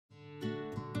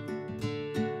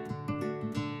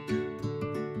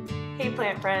Hey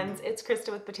plant friends, it's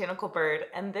Krista with Botanical Bird,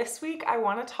 and this week I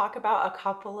want to talk about a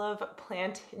couple of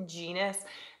plant genus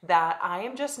that I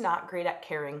am just not great at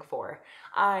caring for.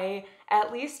 I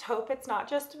at least hope it's not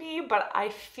just me, but I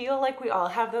feel like we all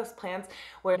have those plants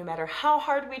where no matter how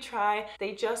hard we try,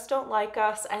 they just don't like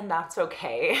us, and that's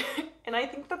okay. And I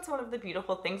think that's one of the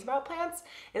beautiful things about plants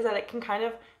is that it can kind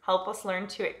of help us learn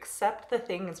to accept the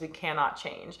things we cannot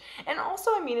change. And also,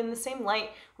 I mean, in the same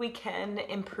light, we can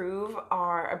improve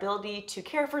our ability to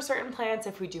care for certain plants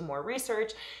if we do more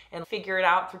research and figure it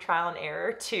out through trial and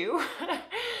error too.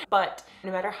 But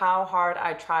no matter how hard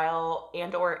I trial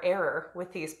and or error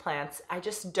with these plants, I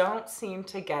just don't seem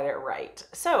to get it right.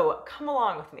 So come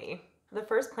along with me. The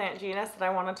first plant genus that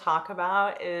I want to talk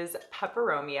about is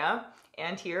Peperomia.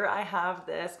 And here I have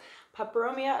this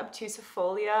Peperomia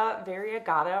obtusifolia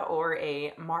variegata, or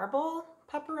a marble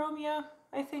peperomia,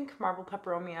 I think, marble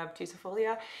Peperomia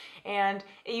obtusifolia. And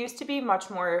it used to be much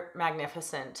more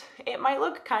magnificent. It might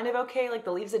look kind of okay, like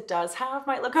the leaves it does have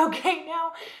might look okay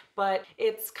now, but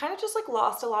it's kind of just like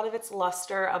lost a lot of its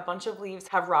luster. A bunch of leaves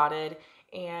have rotted,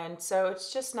 and so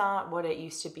it's just not what it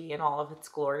used to be in all of its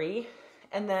glory.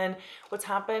 And then what's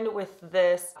happened with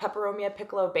this Peperomia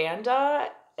piccolobanda,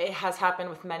 it has happened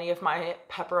with many of my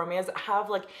peperomias that have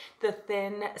like the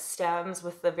thin stems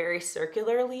with the very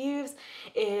circular leaves,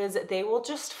 is they will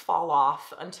just fall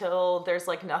off until there's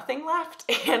like nothing left,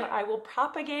 and I will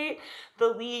propagate the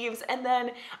leaves. And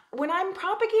then when I'm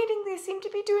propagating, they seem to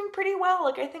be doing pretty well.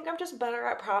 Like I think I'm just better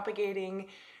at propagating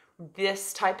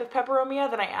this type of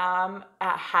peperomia than I am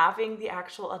at having the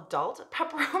actual adult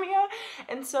peperomia.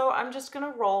 And so I'm just gonna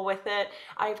roll with it.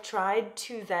 I've tried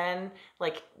to then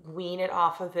like wean it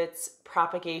off of its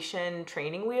propagation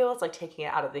training wheels, like taking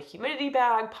it out of the humidity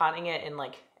bag, potting it in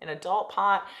like an adult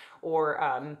pot,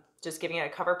 or just giving it a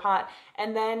cover pot,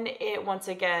 and then it once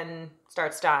again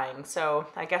starts dying. So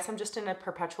I guess I'm just in a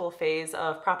perpetual phase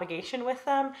of propagation with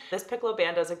them. This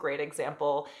piccolobanda is a great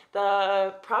example.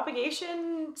 The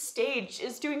propagation stage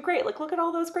is doing great. Like look at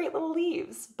all those great little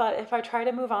leaves. But if I try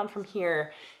to move on from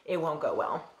here, it won't go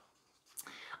well.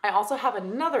 I also have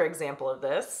another example of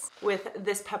this with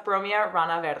this Peperomia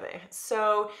rana verde.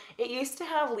 So it used to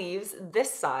have leaves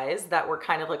this size that were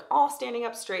kind of like all standing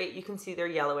up straight. You can see they're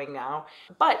yellowing now,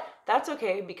 but that's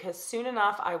okay because soon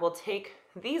enough I will take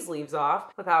these leaves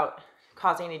off without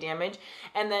causing any damage,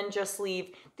 and then just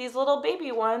leave these little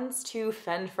baby ones to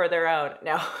fend for their own.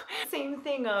 Now, same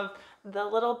thing of the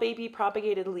little baby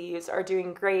propagated leaves are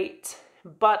doing great,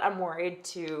 but I'm worried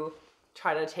to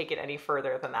try to take it any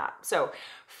further than that. So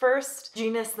first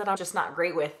genus that I'm just not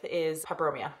great with is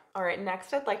Peperomia. All right,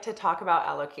 next I'd like to talk about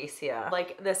Alocasia,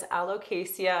 like this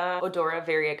Alocasia odora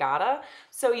variegata.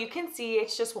 So you can see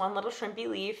it's just one little shrimpy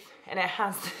leaf, and it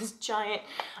has this giant,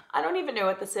 I don't even know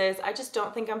what this is. I just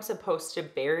don't think I'm supposed to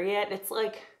bury it. It's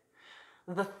like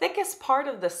the thickest part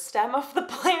of the stem of the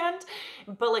plant,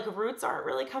 but like roots aren't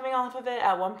really coming off of it.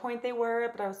 At one point they were,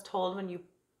 but I was told when you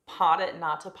pot it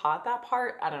not to pot that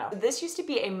part. I don't know. This used to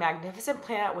be a magnificent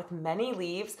plant with many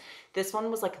leaves. This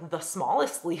one was like the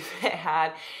smallest leaf it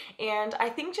had. And I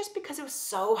think just because it was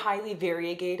so highly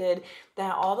variegated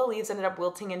that all the leaves ended up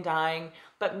wilting and dying.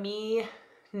 But me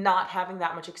not having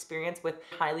that much experience with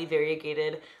highly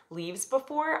variegated leaves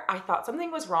before, I thought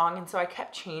something was wrong. And so I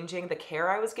kept changing the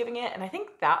care I was giving it. And I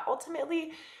think that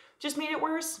ultimately just made it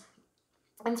worse.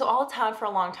 And so all it's had for a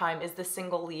long time is this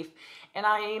single leaf, and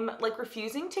I'm like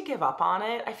refusing to give up on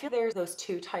it. I feel there's those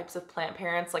two types of plant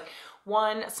parents, like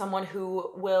one, someone who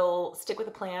will stick with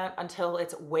a plant until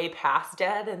it's way past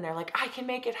dead and they're like, I can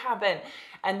make it happen.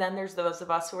 And then there's those of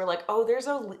us who are like, oh,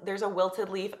 there's a wilted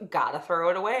leaf, gotta throw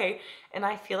it away. And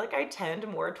I feel like I tend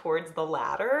more towards the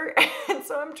latter. And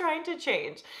so I'm trying to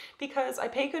change because I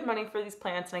pay good money for these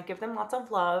plants and I give them lots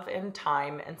of love and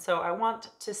time. And so I want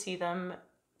to see them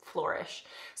flourish.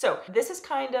 So this is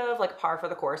kind of like par for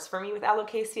the course for me with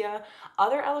Alocasia.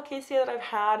 Other Alocasia that I've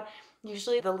had,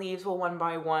 usually the leaves will one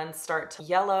by one start to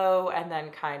yellow and then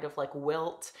kind of like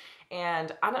wilt.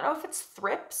 And I don't know if it's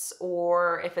thrips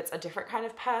or if it's a different kind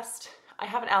of pest. I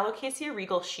have an Alocasia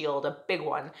Regal Shield, a big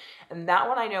one, and that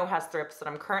one I know has thrips that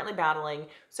I'm currently battling.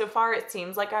 So far it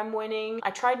seems like I'm winning.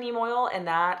 I tried neem oil and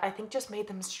that I think just made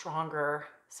them stronger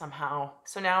somehow.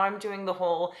 So now I'm doing the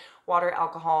whole water,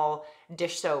 alcohol,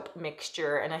 dish soap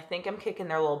mixture, and I think I'm kicking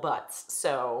their little butts.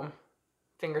 So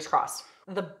fingers crossed.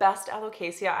 The best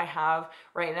Alocasia I have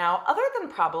right now, other than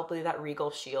probably that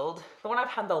Regal Shield, the one I've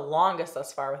had the longest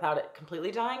thus far without it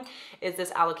completely dying, is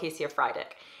this Alocasia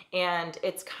Frydick. And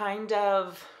it's kind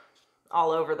of,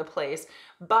 all over the place,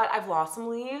 but I've lost some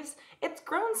leaves. It's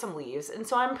grown some leaves, and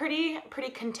so I'm pretty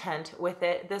content with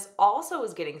it. This also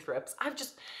is getting thrips.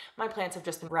 My plants have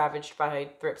just been ravaged by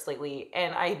thrips lately,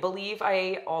 and I believe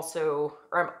I'm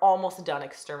almost done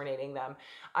exterminating them.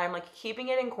 I'm like keeping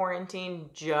it in quarantine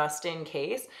just in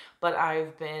case, but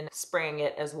I've been spraying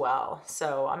it as well.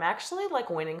 So I'm actually like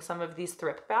winning some of these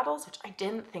thrip battles, which I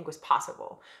didn't think was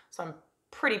possible. So I'm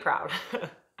pretty proud.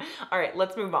 All right,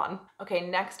 let's move on. Okay,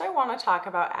 next I want to talk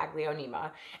about Aglaonema.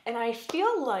 And I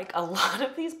feel like a lot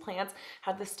of these plants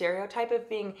have the stereotype of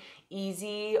being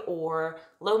easy or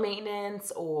low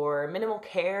maintenance or minimal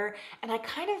care. And I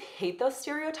kind of hate those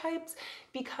stereotypes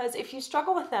because if you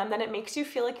struggle with them, then it makes you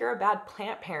feel like you're a bad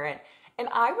plant parent. And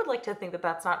I would like to think that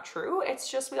that's not true.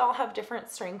 It's just we all have different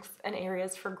strengths and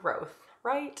areas for growth,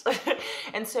 right?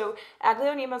 And so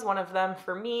Aglaonema is one of them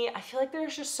for me. I feel like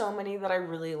there's just so many that I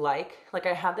really like. Like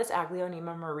I had this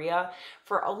Aglaonema Maria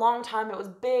for a long time. It was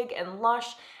big and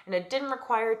lush and it didn't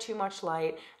require too much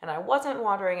light and I wasn't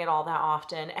watering it all that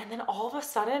often. And then all of a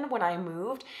sudden when I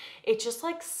moved, it just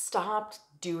like stopped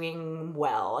doing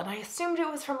well. And I assumed it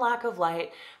was from lack of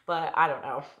light, but I don't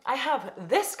know. I have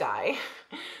this guy,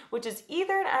 which is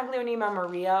either an Aglaonema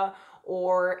Maria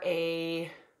or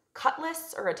a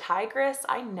cutlass or a tigress.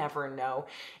 I never know.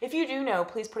 If you do know,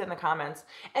 please put it in the comments.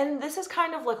 And this is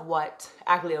kind of like what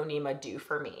Aglaonema do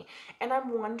for me. And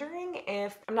I'm wondering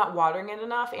if I'm not watering it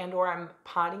enough and or I'm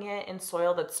potting it in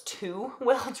soil that's too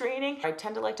well draining. I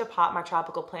tend to like to pot my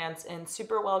tropical plants in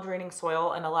super well draining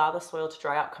soil and allow the soil to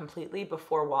dry out completely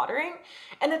before watering.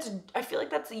 And I feel like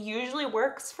that's usually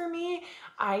works for me.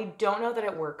 I don't know that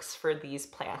it works for these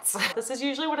plants. This is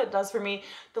usually what it does for me.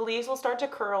 The leaves will start to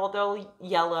curl, they'll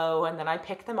yellow, and then I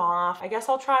pick them off. I guess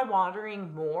I'll try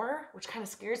watering more, which kind of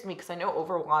scares me because I know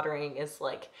overwatering is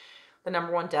like the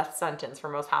 #1 death sentence for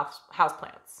most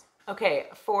houseplants. Okay,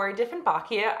 for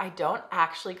Dieffenbachia, I don't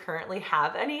actually currently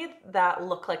have any that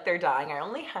look like they're dying. I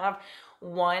only have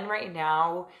one right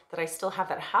now that I still have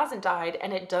that hasn't died,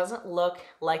 and it doesn't look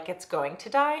like it's going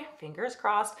to die, fingers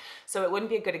crossed, so it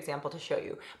wouldn't be a good example to show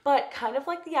you. But kind of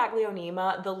like the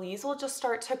Aglaonema, the leaves will just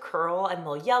start to curl and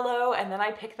they'll yellow, and then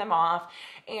I pick them off,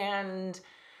 and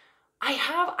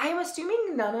I'm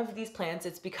assuming none of these plants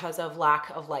it's because of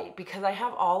lack of light, because I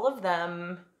have all of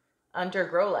them under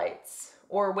grow lights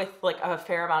or with like a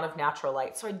fair amount of natural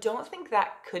light. So I don't think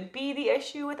that could be the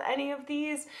issue with any of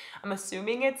these. I'm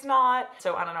assuming it's not.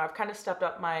 So I don't know, I've kind of stepped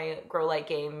up my grow light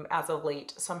game as of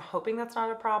late. So I'm hoping that's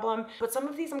not a problem. But some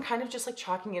of these I'm kind of just like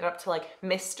chalking it up to like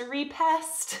mystery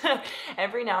pest.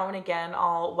 Every now and again,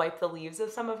 I'll wipe the leaves of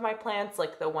some of my plants,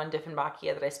 like the one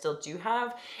Dieffenbachia that I still do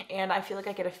have. And I feel like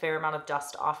I get a fair amount of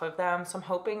dust off of them. So I'm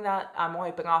hoping that I'm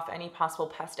wiping off any possible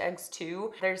pest eggs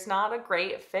too. There's not a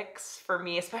great fix for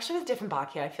me, especially with Dieffenbachia.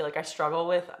 I feel like I struggle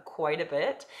with quite a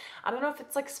bit. I don't know if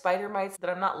it's like spider mites that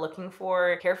I'm not looking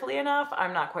for carefully enough.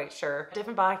 I'm not quite sure.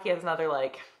 Dieffenbachia is another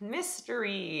like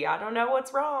mystery. I don't know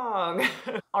what's wrong.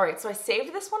 All right, so I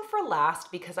saved this one for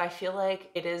last because I feel like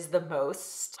it is the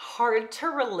most hard to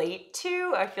relate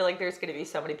to. I feel like there's gonna be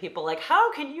so many people like,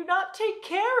 how can you not take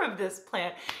care of this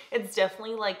plant? It's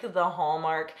definitely like the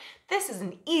hallmark. This is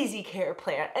an easy care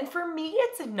plant. And for me,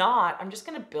 it's not. I'm just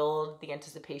gonna build the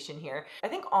anticipation here. I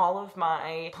think all of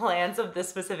my plants of this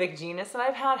specific genus that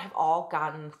I've had have all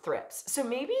gotten thrips. So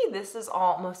maybe this is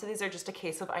most of these are just a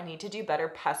case of I need to do better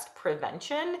pest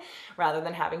prevention rather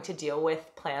than having to deal with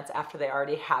plants after they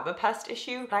already have a pest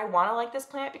issue. And I wanna like this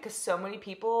plant because so many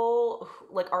people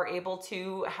like are able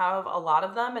to have a lot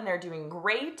of them and they're doing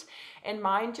great, and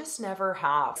mine just never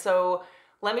have. So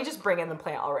let me just bring in the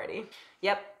plant already.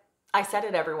 Yep. I said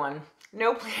it, everyone.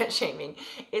 No plant shaming.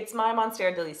 It's my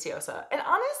Monstera deliciosa. And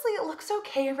honestly, it looks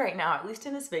okay right now, at least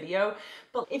in this video.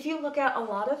 But if you look at a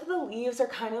lot of the leaves are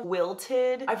kind of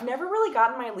wilted. I've never really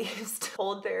gotten my leaves to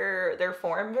hold their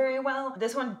form very well.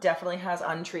 This one definitely has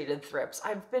untreated thrips.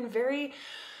 I've been very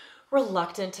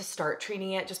reluctant to start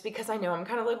treating it just because I know I'm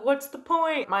kind of like, what's the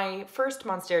point? My first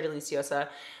Monstera deliciosa,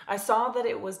 I saw that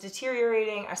it was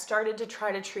deteriorating. I started to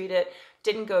try to treat it,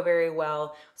 didn't go very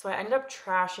well. So I ended up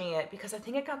trashing it because I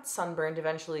think it got sunburned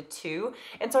eventually too.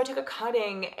 And so I took a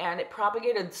cutting and it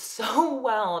propagated so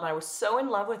well and I was so in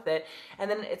love with it. And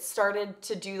then it started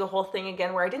to do the whole thing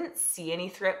again where I didn't see any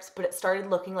thrips, but it started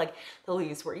looking like the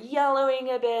leaves were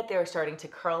yellowing a bit. They were starting to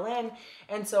curl in.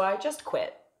 And so I just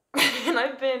quit. And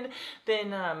I've been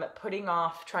putting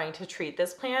off trying to treat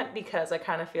this plant because I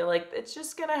kind of feel like it's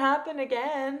just gonna happen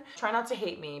again. Try not to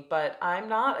hate me, but I'm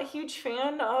not a huge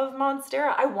fan of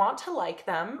Monstera. I want to like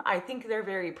them. I think they're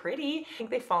very pretty. I think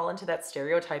they fall into that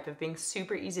stereotype of being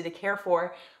super easy to care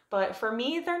for, But for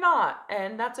me, they're not,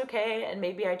 and that's okay, and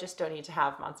maybe I just don't need to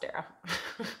have Monstera.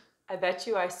 I bet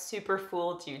you I super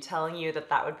fooled you telling you that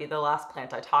that would be the last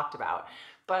plant I talked about.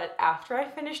 But after I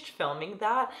finished filming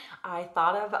that, I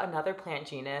thought of another plant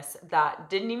genus that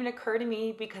didn't even occur to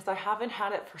me because I haven't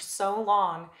had it for so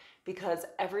long, because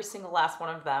every single last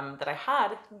one of them that I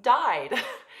had died.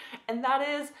 And that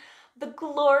is the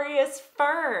glorious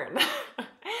fern.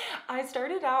 I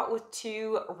started out with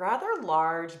two rather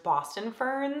large Boston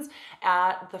ferns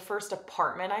at the first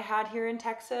apartment I had here in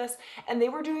Texas, and they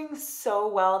were doing so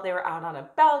well. They were out on a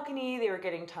balcony, they were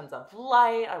getting tons of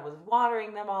light, I was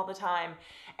watering them all the time.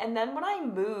 And then when I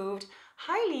moved,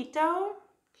 hi Lito,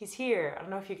 he's here. I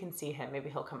don't know if you can see him. Maybe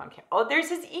he'll come on camera. Oh, there's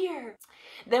his ear.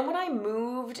 Then when I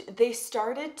moved, they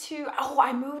started to,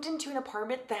 I moved into an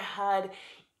apartment that had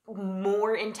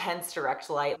more intense direct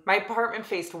light. My apartment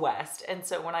faced west, and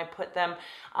so when I put them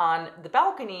on the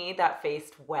balcony that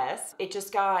faced west, it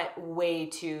just got way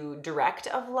too direct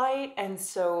of light, and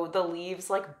so the leaves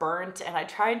like burnt, and I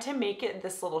tried to make it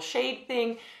this little shade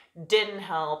thing, didn't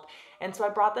help. And so I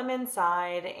brought them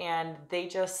inside and they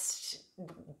just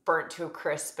burnt to a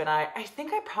crisp, and I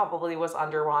think I probably was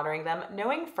underwatering them.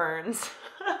 Knowing ferns,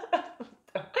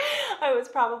 I was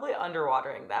probably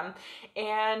underwatering them.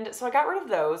 And so I got rid of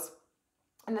those.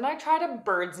 And then I tried a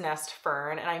bird's nest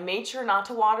fern, and I made sure not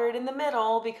to water it in the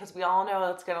middle because we all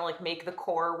know it's gonna like make the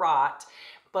core rot.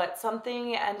 But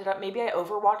something ended up, maybe I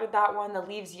overwatered that one, the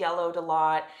leaves yellowed a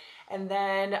lot. And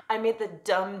then I made the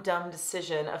dumb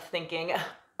decision of thinking,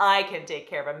 I can take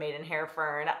care of a maidenhair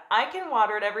fern. I can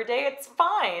water it every day, it's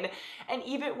fine. And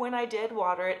even when I did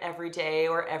water it every day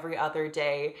or every other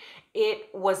day, it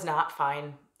was not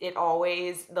fine.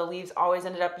 The leaves always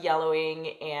ended up yellowing,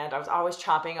 and I was always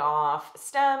chopping off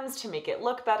stems to make it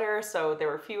look better. So there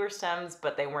were fewer stems,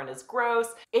 but they weren't as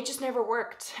gross. It just never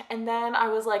worked. And then I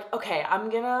was like, okay, I'm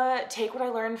gonna take what I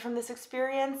learned from this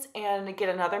experience and get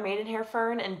another maidenhair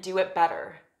fern and do it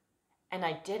better. And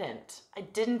I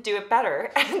didn't do it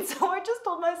better. And so I just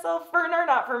told myself, fern are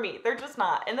not for me. They're just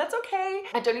not, and that's okay.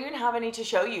 I don't even have any to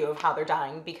show you of how they're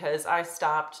dying because I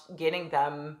stopped getting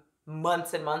them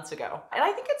months and months ago. And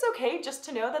I think it's okay just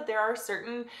to know that there are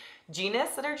certain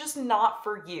genus that are just not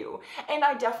for you. And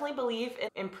I definitely believe in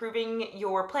improving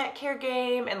your plant care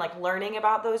game and like learning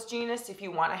about those genus if you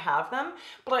want to have them.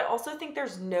 But I also think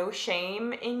there's no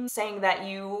shame in saying that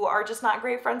you are just not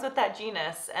great friends with that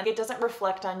genus, and it doesn't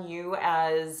reflect on you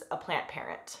as a plant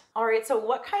parent. All right, so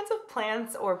what kinds of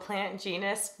plants or plant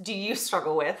genus do you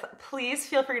struggle with? Please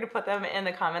feel free to put them in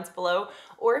the comments below.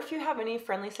 Or if you have any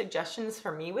friendly suggestions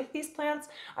for me with these plants,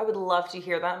 I would love to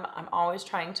hear them. I'm always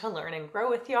trying to learn and grow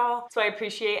with y'all, so I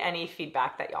appreciate any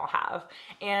feedback that y'all have.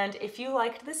 And if you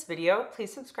liked this video,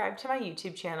 please subscribe to my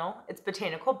YouTube channel. It's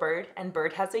Botanical Bird, and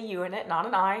bird has a U in it, not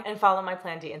an I, and follow my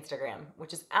planty Instagram,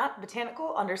 which is at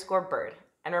botanical_bird.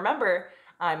 And remember,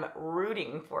 I'm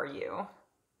rooting for you.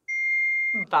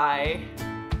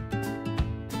 Bye.